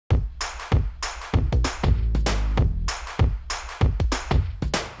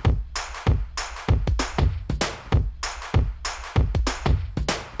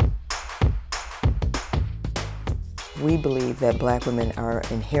We believe that Black women are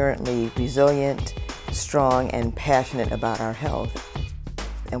inherently resilient, strong, and passionate about our health,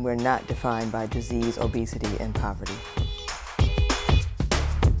 and we're not defined by disease, obesity, and poverty.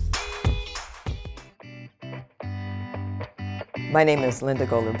 My name is Linda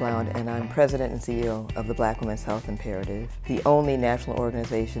Goler-Blount, and I'm President and CEO of the Black Women's Health Imperative, the only national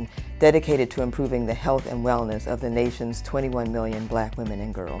organization dedicated to improving the health and wellness of the nation's 21 million Black women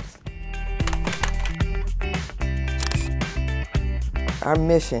and girls. Our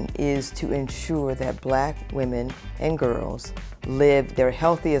mission is to ensure that Black women and girls live their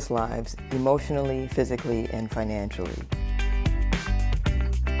healthiest lives emotionally, physically, and financially.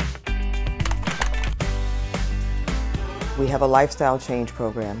 We have a lifestyle change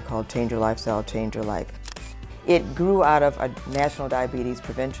program called Change Your Lifestyle, Change Your Life. It grew out of a national diabetes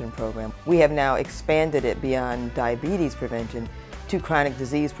prevention program. We have now expanded it beyond diabetes prevention to chronic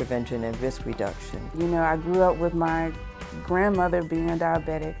disease prevention and risk reduction. You know, I grew up with my grandmother being a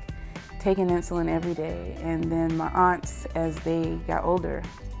diabetic, taking insulin every day, and then my aunts, as they got older,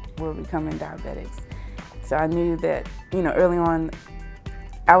 were becoming diabetics. So I knew that, you know, early on,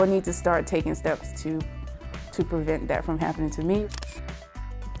 I would need to start taking steps to prevent that from happening to me.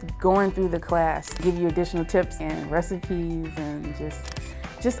 Going through the class, give you additional tips and recipes and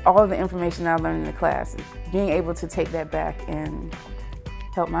just all of the information I learned in the class. Being able to take that back and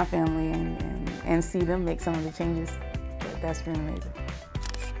help my family and see them make some of the changes, that's been amazing.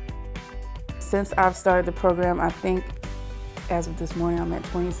 Since I've started the program, I think as of this morning, I'm at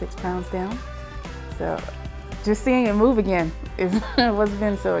 26 pounds down. So just seeing it move again is what's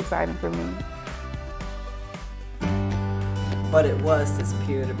been so exciting for me. But it was this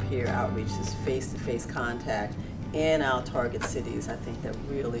peer-to-peer outreach, this face-to-face contact in our target cities, I think, that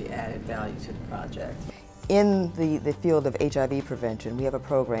really added value to the project. In the field of HIV prevention, we have a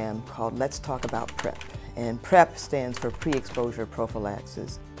program called Let's Talk About PrEP. And PrEP stands for pre-exposure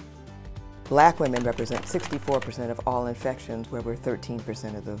prophylaxis. Black women represent 64% of all infections, where we're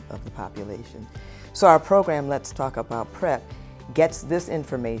 13% of the population. So our program, Let's Talk About PrEP, gets this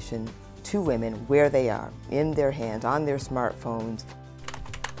information to women where they are, in their hands, on their smartphones.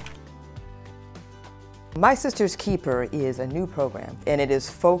 My Sister's Keeper is a new program, and it is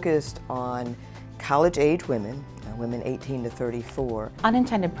focused on college-age women, women 18 to 34.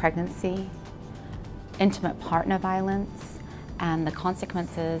 Unintended pregnancy, intimate partner violence, and the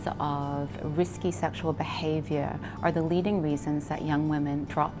consequences of risky sexual behavior are the leading reasons that young women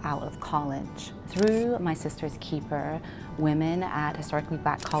drop out of college. Through My Sister's Keeper, women at historically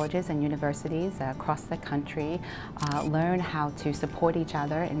Black colleges and universities across the country learn how to support each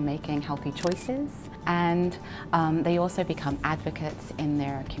other in making healthy choices, and they also become advocates in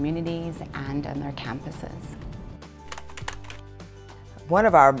their communities and in their campuses. One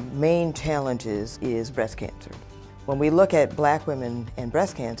of our main challenges is breast cancer. When we look at Black women and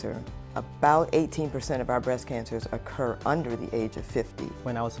breast cancer, about 18% of our breast cancers occur under the age of 50.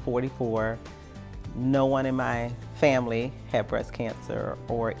 When I was 44, no one in my family had breast cancer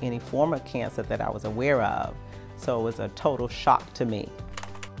or any form of cancer that I was aware of, so it was a total shock to me.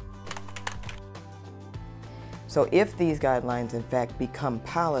 So if these guidelines in fact become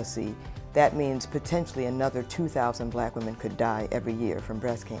policy, that means potentially another 2,000 Black women could die every year from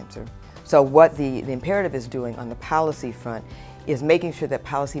breast cancer. So what the Imperative is doing on the policy front is making sure that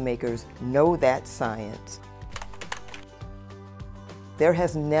policymakers know that science. There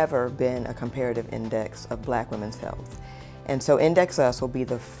has never been a comparative index of Black women's health. And so Index Us will be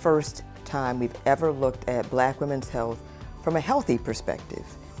the first time we've ever looked at Black women's health from a healthy perspective.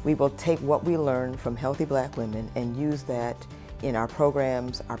 We will take what we learn from healthy Black women and use that in our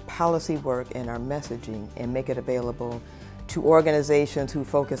programs, our policy work, and our messaging, and make it available to organizations who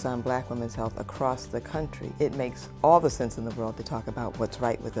focus on Black women's health across the country. It makes all the sense in the world to talk about what's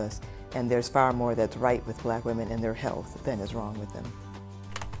right with us, and there's far more that's right with Black women and their health than is wrong with them.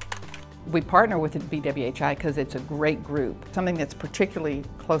 We partner with BWHI because it's a great group. Something that's particularly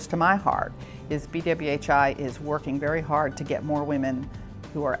close to my heart is BWHI is working very hard to get more women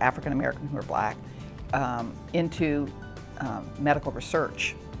who are African American, who are Black, into medical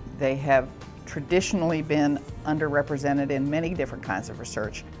research. They have traditionally been underrepresented in many different kinds of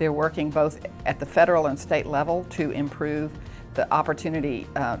research. They're working both at the federal and state level to improve the opportunity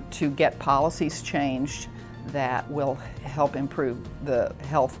to get policies changed that will help improve the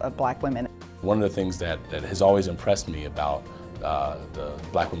health of Black women. One of the things that has always impressed me about the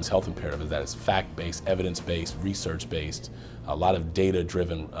Black Women's Health Imperative is that it's fact-based, evidence-based, research-based, a lot of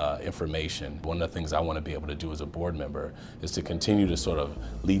data-driven information. One of the things I want to be able to do as a board member is to continue to sort of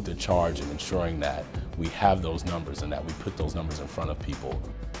lead the charge in ensuring that we have those numbers and that we put those numbers in front of people.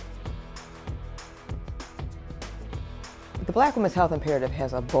 The Black Women's Health Imperative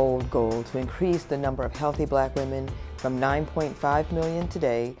has a bold goal to increase the number of healthy Black women from 9.5 million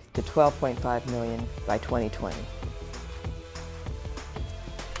today to 12.5 million by 2020.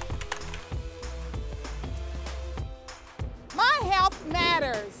 My health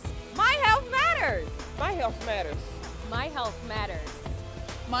matters. My health matters. My health matters. My health matters.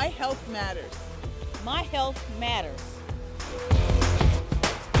 My health matters. My health matters.